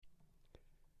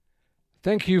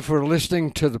Thank you for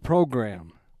listening to the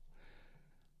program.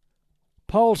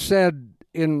 Paul said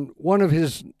in one of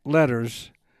his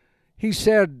letters, he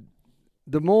said,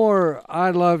 the more I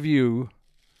love you,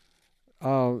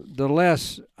 the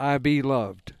less I be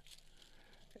loved.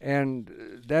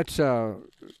 And that's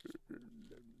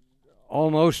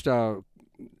almost an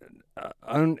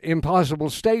impossible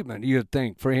statement, you'd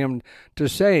think, for him to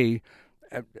say.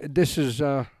 This is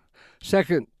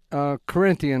Second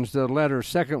Corinthians, the letter,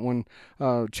 second one,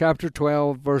 chapter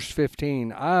 12, verse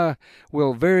 15. I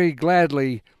will very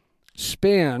gladly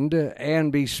spend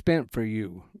and be spent for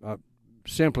you.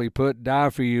 Simply put,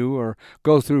 die for you or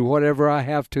go through whatever I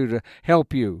have to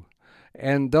help you.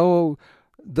 And even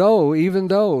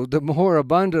though the more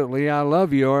abundantly I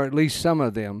love you, or at least some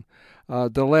of them,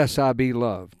 the less I be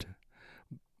loved.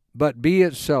 But be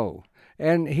it so.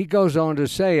 And he goes on to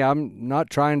say, I'm not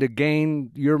trying to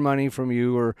gain your money from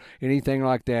you or anything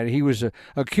like that. He was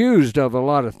accused of a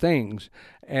lot of things.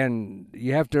 And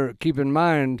you have to keep in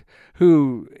mind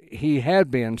who he had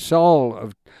been, Saul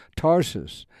of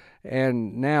Tarsus.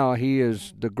 And now he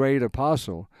is the great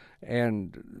apostle.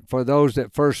 And for those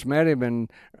that first met him, and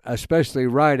especially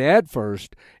right at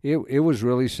first, it was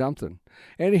really something.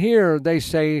 And here they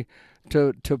say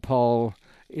to Paul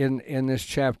in this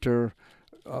chapter,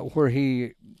 where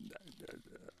he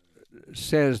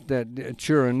says that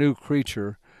you're a new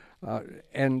creature,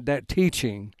 and that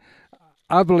teaching,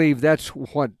 I believe that's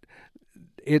what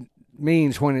it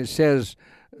means when it says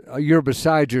you're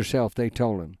beside yourself, they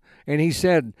told him. And he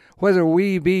said, whether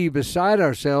we be beside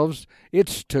ourselves,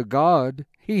 it's to God,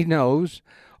 he knows,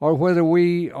 or whether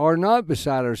we are not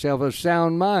beside ourselves, of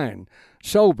sound mind,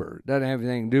 sober. Doesn't have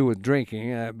anything to do with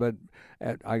drinking, but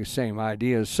same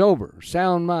idea, sober,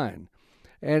 sound mind.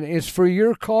 And it's for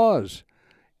your cause.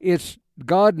 It's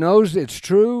God knows it's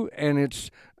true, and it's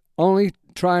only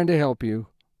trying to help you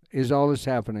is all that's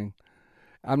happening.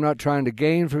 I'm not trying to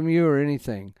gain from you or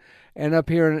anything. And up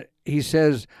here he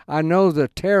says, I know the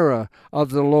terror of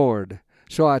the Lord,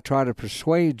 so I try to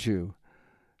persuade you.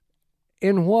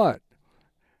 In what?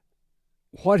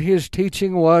 What his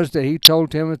teaching was that he told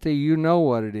Timothy, you know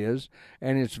what it is,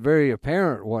 and it's very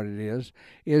apparent what it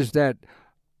is that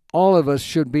all of us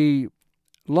should be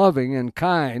loving and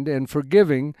kind and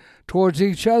forgiving towards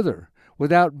each other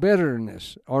without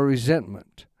bitterness or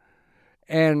resentment.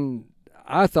 And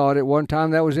I thought at one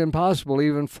time that was impossible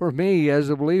even for me as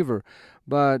a believer.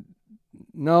 But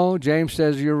no, James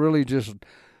says you're really just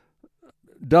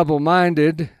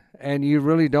double-minded and you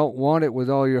really don't want it with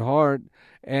all your heart,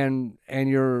 and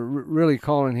you're really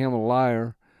calling him a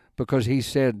liar because he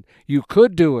said you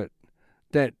could do it.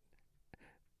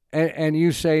 And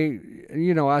you say,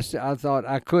 I thought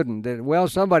I couldn't. Well,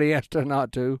 somebody has to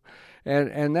not to.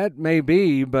 And that may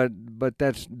be, but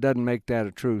that doesn't make that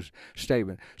a true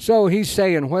statement. So he's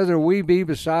saying whether we be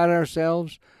beside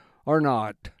ourselves or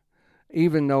not,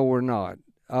 even though we're not,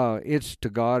 it's to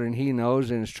God, and he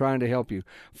knows, and is trying to help you.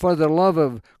 For the love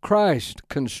of Christ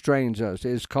constrains us,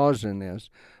 is causing this,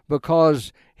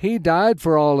 because he died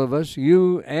for all of us,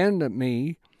 you and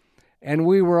me, and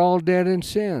we were all dead in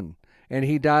sin. And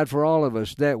he died for all of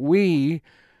us, that we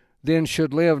then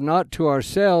should live not to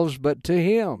ourselves, but to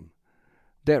him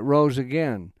that rose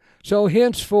again. So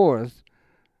henceforth,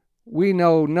 we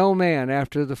know no man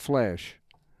after the flesh.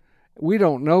 We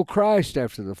don't know Christ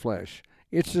after the flesh.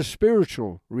 It's a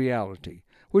spiritual reality,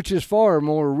 which is far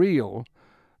more real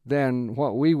than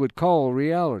what we would call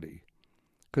reality.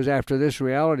 Because after this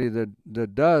reality, the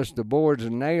dust, the boards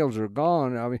and nails are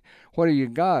gone. I mean, what do you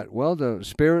got? Well, the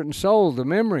spirit and soul, the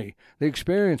memory, the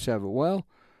experience of it. Well,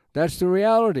 that's the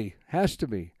reality. Has to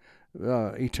be.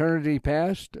 Eternity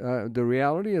past, the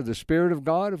reality of the Spirit of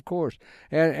God, of course.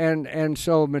 And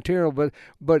so material, but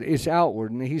it's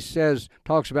outward. And he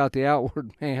talks about the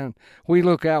outward man. We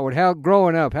look outward.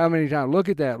 Growing up, how many times? Look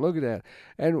at that.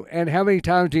 And how many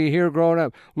times do you hear growing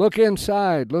up? Look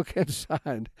inside. Look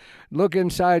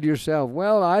inside yourself.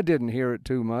 Well, I didn't hear it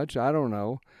too much. I don't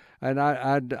know. And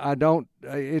I don't,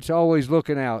 it's always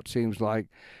looking out, seems like.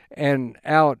 And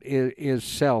out is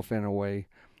self in a way.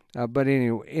 But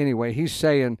anyway, he's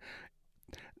saying,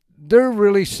 they're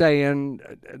really saying,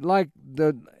 like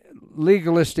the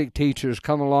legalistic teachers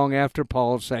come along after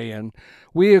Paul saying,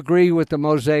 we agree with the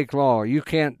Mosaic law. You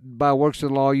can't, by works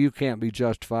of the law, you can't be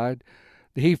justified.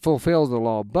 He fulfilled the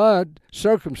law. But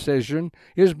circumcision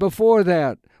is before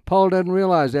that. Paul doesn't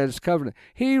realize that it's covenant.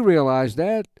 He realized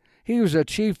that. He was a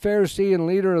chief Pharisee and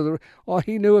leader of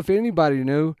he knew, if anybody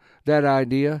knew, that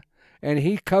idea. And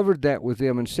he covered that with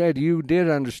them and said, you did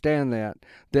understand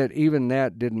that even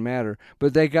that didn't matter.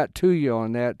 But they got to you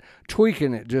on that,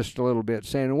 tweaking it just a little bit,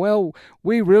 saying, well,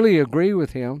 we really agree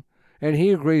with him. and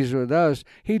he agrees with us.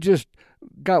 He just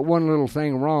got one little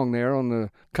thing wrong there on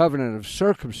the covenant of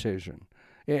circumcision.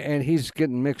 And he's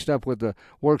getting mixed up with the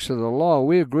works of the law.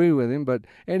 We agree with him,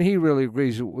 and he really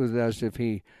agrees with us if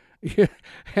he,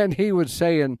 and he was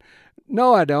saying,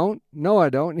 no, I don't. No, I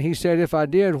don't. And he said, if I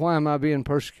did, why am I being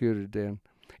persecuted then?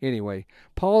 Anyway,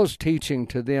 Paul's teaching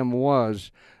to them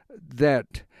was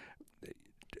that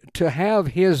to have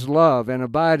his love and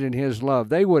abide in his love,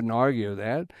 they wouldn't argue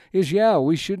that, is, yeah,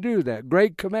 we should do that.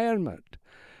 Great commandment.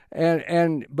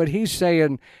 But he's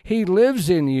saying he lives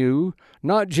in you,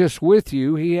 not just with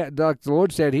you. Like the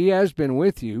Lord said, he has been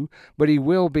with you, but he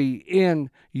will be in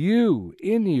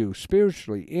you,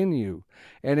 spiritually in you.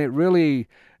 And it really,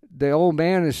 the old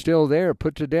man is still there.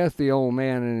 Put to death the old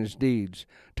man and his deeds.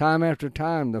 Time after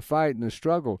time, the fight and the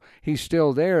struggle, he's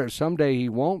still there. Someday he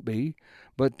won't be,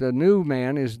 but the new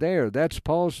man is there. That's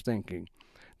Paul's thinking,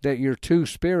 that you're two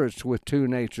spirits with two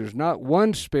natures, not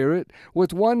one spirit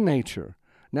with one nature.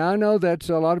 Now, I know that's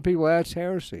a lot of people, that's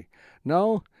heresy.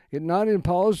 No, not in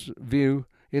Paul's view.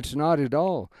 It's not at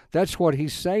all. That's what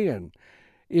he's saying.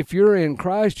 If you're in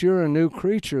Christ, you're a new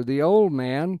creature. The old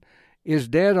man is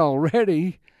dead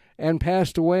already and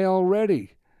passed away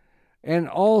already. And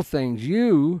all things,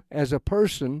 you as a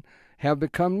person, have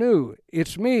become new.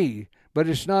 It's me, but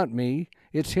it's not me.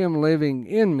 It's him living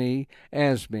in me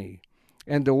as me.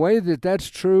 And the way that that's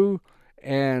true,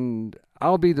 and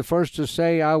I'll be the first to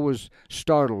say I was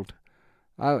startled.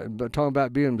 But talking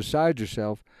about being beside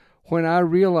yourself, when I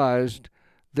realized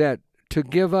that to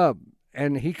give up,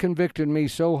 and he convicted me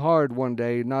so hard one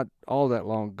day, not all that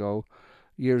long ago,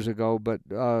 years ago, but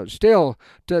still,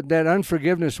 that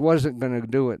unforgiveness wasn't going to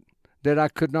do it, that I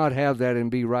could not have that and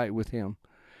be right with him.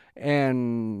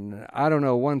 And I don't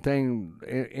know, one thing,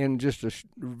 in just a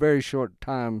very short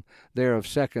time there of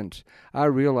seconds, I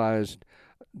realized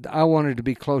I wanted to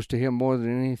be close to him more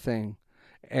than anything.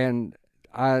 And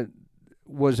I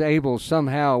was able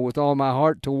somehow with all my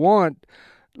heart to want,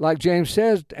 like James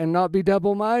says, and not be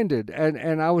double-minded.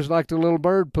 And I was like the little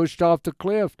bird pushed off the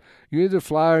cliff. You either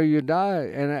fly or you die.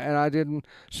 And I didn't.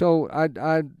 So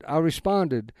I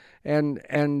responded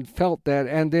and felt that.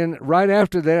 And then right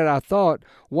after that, I thought,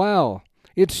 wow,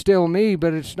 it's still me,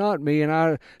 but it's not me. And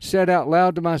I said out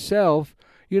loud to myself,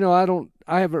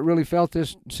 I haven't really felt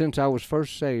this since I was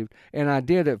first saved. And I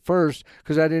did at first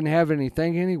because I didn't have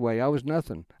anything anyway. I was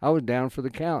nothing. I was down for the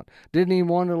count. Didn't even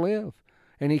want to live.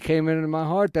 And he came into my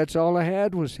heart. That's all I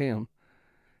had was him.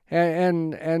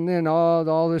 And then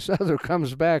all this other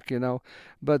comes back,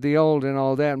 But the old and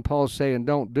all that, and Paul's saying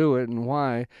don't do it and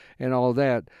why and all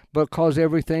that. Because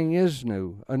everything is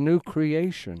new, a new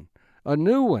creation, a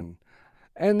new one.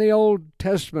 And the Old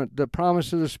Testament, the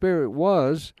promise of the Spirit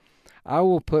was, I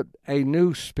will put a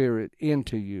new spirit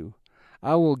into you.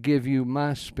 I will give you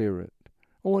my spirit.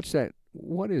 Well, what's that?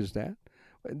 What is that?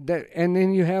 And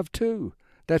then you have two.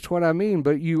 That's what I mean.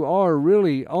 But you are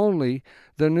really only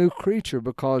the new creature,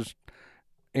 because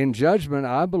in judgment,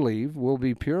 I believe, will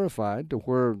be purified to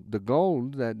where the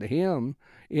gold, that him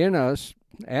in us,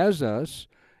 as us,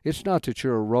 it's not that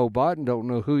you're a robot and don't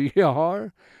know who you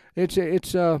are.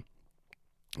 And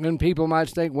people might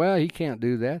think, well, he can't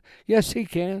do that. Yes, he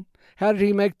can. How did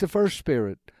he make the first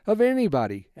spirit of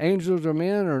anybody, angels or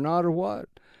men or not or what,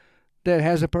 that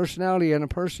has a personality and a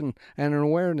person and an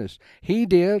awareness? He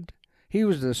did. He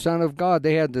was the Son of God.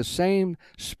 They had the same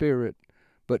spirit,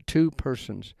 but two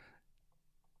persons.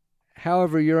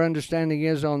 However your understanding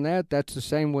is on that, that's the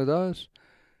same with us.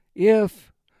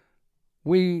 If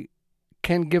we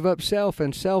can give up self,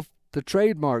 and self, the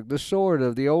trademark, the sword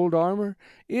of the old armor,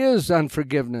 is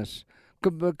unforgiveness,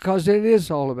 because it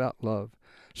is all about love.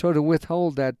 So to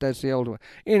withhold that, that's the old one.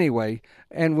 Anyway,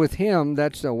 and with him,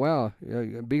 that's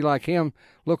be like him.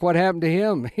 Look what happened to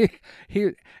him.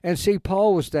 And see,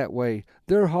 Paul was that way.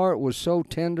 Their heart was so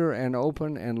tender and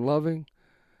open and loving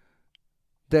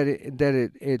that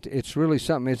it's really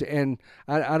something. And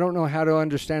I don't know how to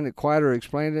understand it quite or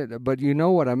explain it, but you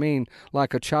know what I mean.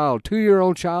 Like a child,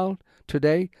 2-year-old child.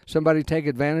 Today, somebody take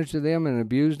advantage of them and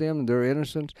abuse them and their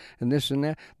innocence and this and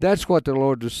that. That's what the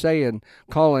Lord was saying,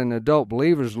 calling adult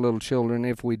believers little children,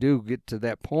 if we do get to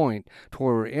that point to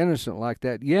where we're innocent like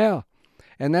that. Yeah,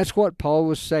 and that's what Paul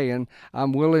was saying.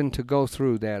 I'm willing to go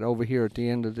through that over here at the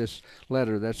end of this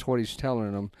letter. That's what he's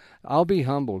telling them. I'll be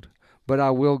humbled, but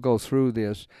I will go through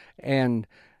this. And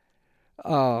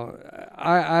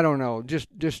I don't know, just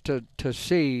to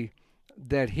see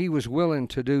that he was willing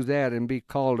to do that and be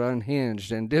called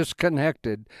unhinged and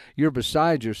disconnected. You're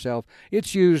beside yourself.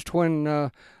 It's used when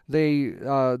the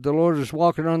Lord was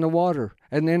walking on the water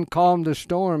and then calmed the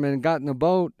storm and got in the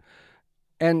boat.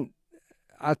 And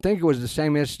I think it was the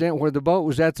same incident where the boat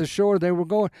was at the shore. They were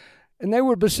going, and they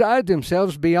were beside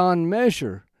themselves beyond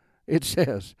measure, it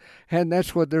says. And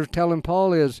that's what they're telling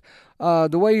Paul is, the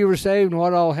way you were saved and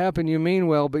what all happened, you mean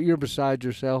well, but you're beside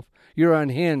yourself. You're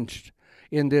unhinged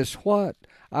in this what?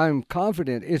 I'm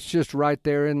confident. It's just right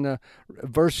there in the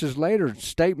verses later,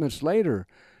 statements later.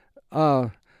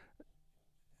 I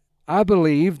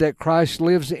believe that Christ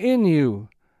lives in you.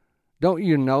 Don't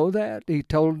you know that? He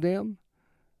told them.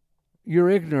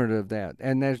 You're ignorant of that,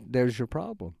 and there's your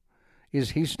problem.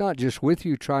 Is he's not just with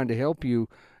you trying to help you,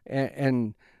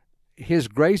 and his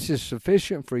grace is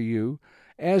sufficient for you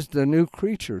as the new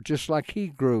creature, just like he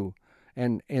grew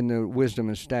and in the wisdom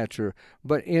and stature.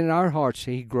 But in our hearts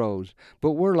he grows.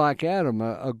 But we're like Adam,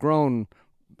 a grown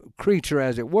creature,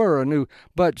 as it were,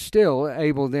 but still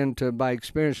able then to by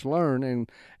experience learn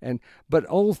but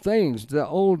old things, the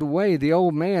old way, the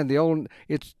old man,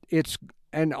 it's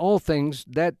and all things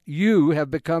that you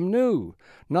have become new.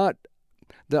 Not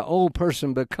the old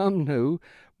person become new,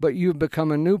 but you've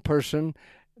become a new person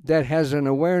that has an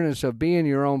awareness of being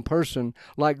your own person,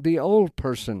 like the old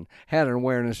person had an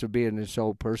awareness of being this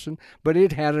old person, but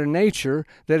it had a nature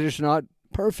that is not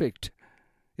perfect.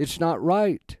 It's not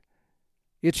right.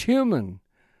 It's human.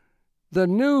 The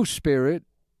new spirit,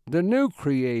 the new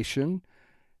creation,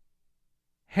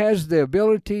 has the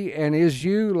ability and is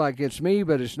you, like it's me,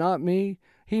 but it's not me.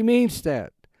 He means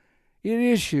that. It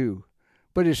is you,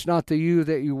 but it's not the you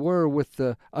that you were with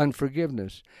the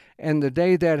unforgiveness. And the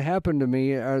day that happened to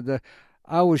me,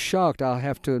 I was shocked, I'll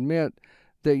have to admit,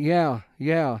 that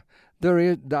there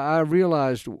is. I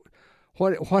realized,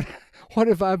 what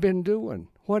have I been doing?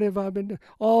 What have I been doing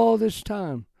all this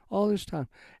time?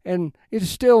 And it's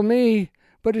still me,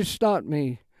 but it's not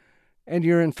me. And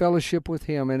you're in fellowship with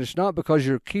him. And it's not because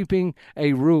you're keeping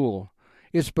a rule.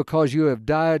 It's because you have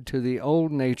died to the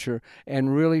old nature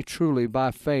and really, truly,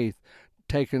 by faith,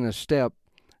 taken a step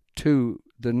to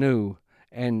the new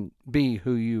and be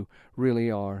who you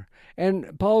really are.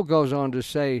 And Paul goes on to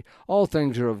say, all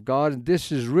things are of God.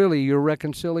 This is really your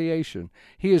reconciliation.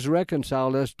 He has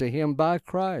reconciled us to him by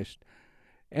Christ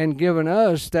and given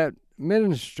us that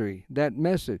ministry, that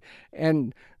message.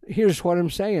 And here's what I'm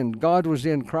saying. God was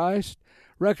in Christ,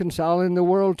 reconciling the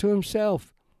world to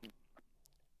himself.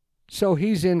 So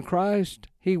he's in Christ.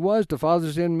 He was. The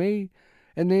Father's in me.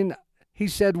 And then he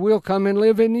said, we'll come and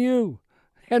live in you.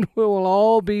 And we will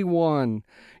all be one.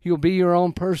 You'll be your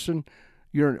own person,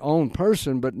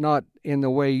 but not in the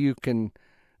way you can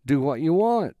do what you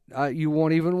want. You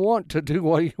won't even want to do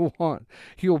what you want.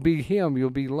 You'll be him. You'll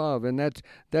be love. And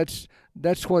that's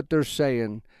what they're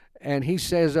saying. And he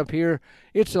says up here,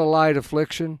 it's a light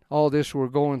affliction, all this we're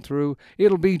going through.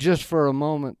 It'll be just for a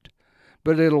moment,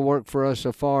 but it'll work for us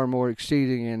a far more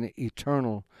exceeding and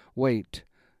eternal weight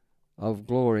of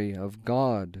glory of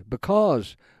God.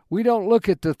 Because we don't look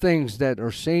at the things that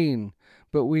are seen,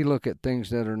 but we look at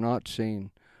things that are not seen.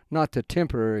 Not the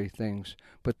temporary things,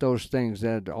 but those things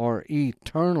that are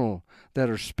eternal,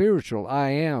 that are spiritual. I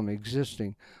am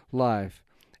existing life.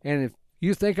 And if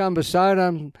you think I'm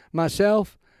beside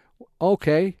myself,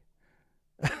 okay.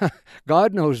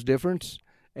 God knows difference.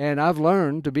 And I've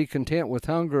learned to be content with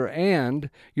hunger and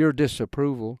your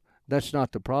disapproval. That's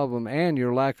not the problem. And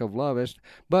your lack of love.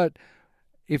 But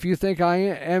if you think I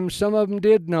am, some of them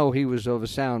did know he was of a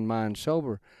sound mind,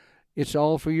 sober. It's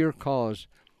all for your cause.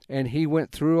 And he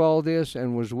went through all this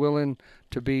and was willing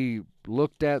to be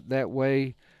looked at that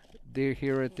way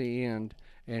here at the end.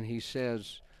 And he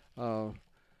says, I'm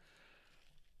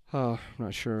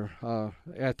not sure,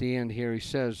 at the end here he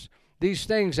says, these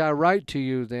things I write to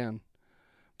you then,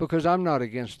 because I'm not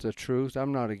against the truth.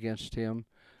 I'm not against him.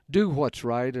 Do what's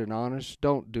right and honest.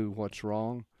 Don't do what's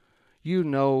wrong. You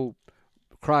know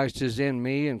Christ is in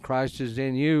me and Christ is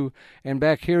in you. And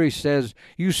back here he says,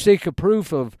 you seek a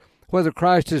proof of whether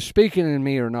Christ is speaking in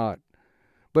me or not.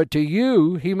 But to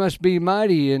you, he must be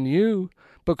mighty in you,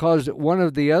 because one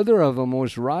of the other of them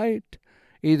was right.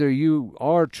 Either you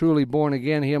are truly born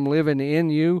again, him living in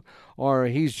you, or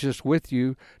he's just with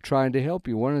you trying to help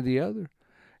you, one or the other.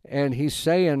 And he's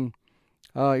saying,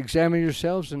 examine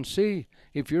yourselves and see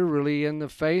if you're really in the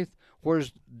faith.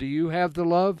 Do you have the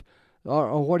love,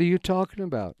 or what are you talking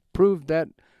about? Prove that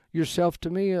yourself to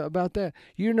me about that.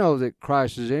 You know that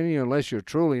Christ is in you, unless you're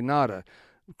truly not a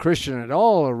Christian at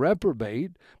all, a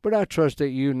reprobate. But I trust that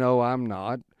you know I'm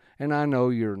not, and I know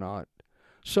you're not.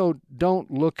 So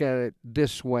don't look at it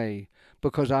this way,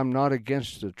 because I'm not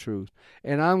against the truth.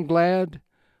 And I'm glad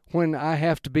when I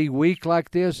have to be weak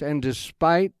like this, and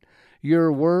despite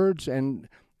your words, and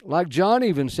like John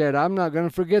even said, I'm not going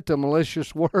to forget the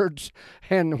malicious words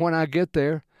and when I get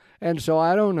there. And so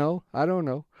I don't know.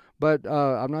 But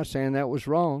I'm not saying that was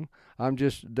wrong.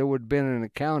 There would have been an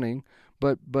accounting.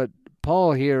 But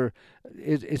Paul here,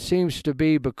 it seems to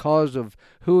be because of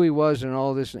who he was and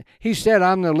all this. He said,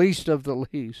 I'm the least of the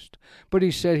least. But he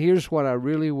said, here's what I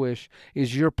really wish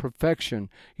is your perfection,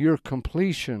 your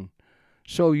completion.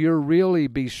 So you'll really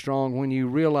be strong when you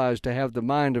realize to have the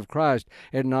mind of Christ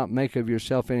and not make of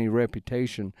yourself any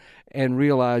reputation and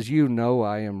realize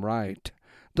I am right.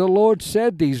 The Lord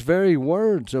said these very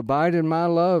words, abide in my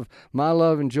love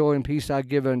and joy and peace I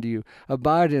give unto you.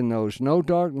 Abide in those, no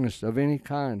darkness of any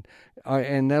kind.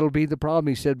 And that'll be the problem.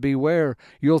 He said, beware.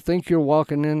 You'll think you're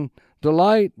walking in the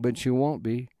light, but you won't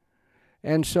be.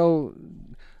 And so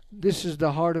this is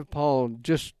the heart of Paul,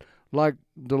 just like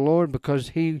the Lord, because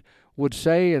he would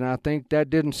say, and I think that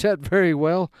didn't set very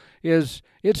well, is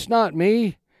it's not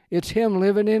me, it's him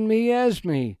living in me as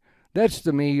me. That's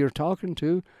the me you're talking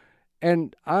to.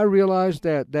 And I realized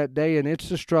that day, and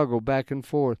it's a struggle back and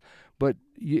forth, but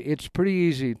it's pretty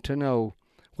easy to know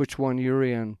which one you're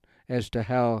in as to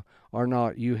how or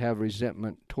not you have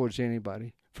resentment towards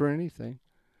anybody for anything.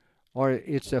 Or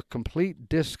it's a complete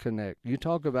disconnect. You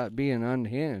talk about being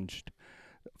unhinged.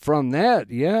 From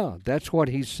that, yeah, that's what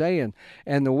he's saying.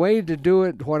 And the way to do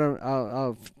it,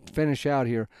 I'll finish out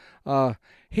here. They're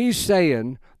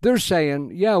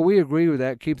saying, yeah, we agree with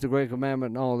that, keep the great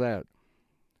commandment and all that.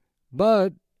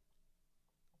 But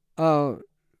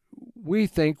we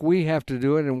think we have to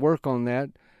do it and work on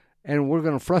that, and we're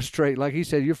going to frustrate. Like he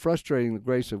said, you're frustrating the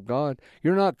grace of God.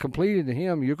 You're not completing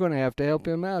him. You're going to have to help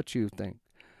him out, you think.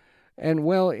 And,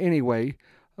 well, anyway,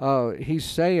 he's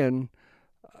saying,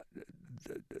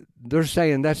 they're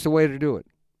saying that's the way to do it.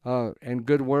 And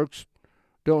good works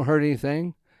don't hurt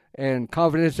anything, and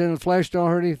confidence in the flesh don't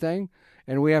hurt anything,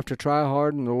 and we have to try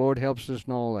hard, and the Lord helps us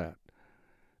and all that.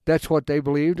 That's what they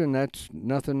believed, and that's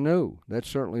nothing new. That's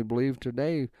certainly believed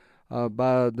today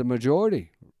by the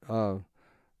majority,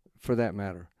 for that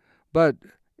matter. But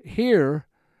here,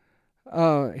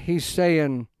 he's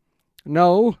saying,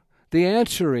 no, the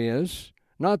answer is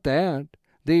not that.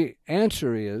 The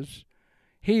answer is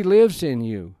he lives in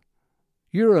you.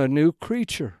 You're a new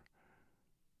creature.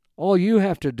 All you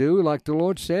have to do, like the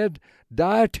Lord said,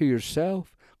 die to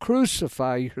yourself,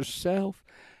 crucify yourself,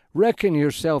 reckon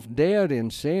yourself dead in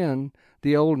sin,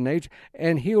 the old nature,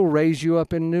 and he'll raise you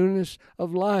up in newness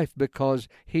of life because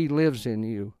he lives in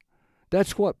you.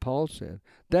 That's what Paul said.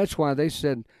 That's why they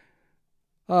said,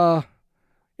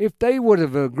 if they would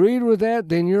have agreed with that,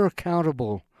 then you're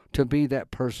accountable to be that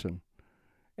person.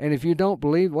 And if you don't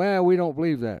believe, well, we don't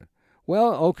believe that.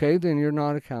 Well, okay, then you're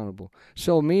not accountable.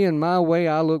 So me and my way,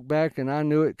 I look back and I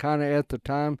knew it kind of at the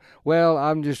time. Well,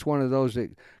 I'm just one of those that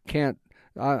can't,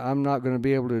 I'm not going to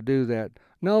be able to do that.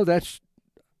 No, that's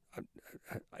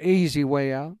an easy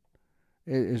way out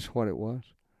is what it was.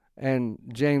 And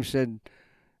James said,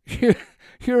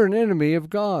 you're an enemy of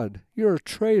God. You're a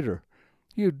traitor.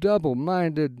 You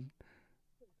double-minded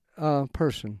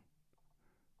person.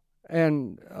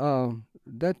 And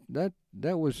that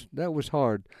was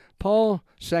hard. Paul,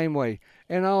 same way.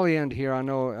 And I'll end here. I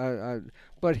know,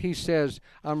 but he says,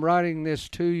 "I'm writing this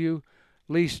to you,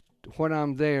 least when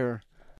I'm there,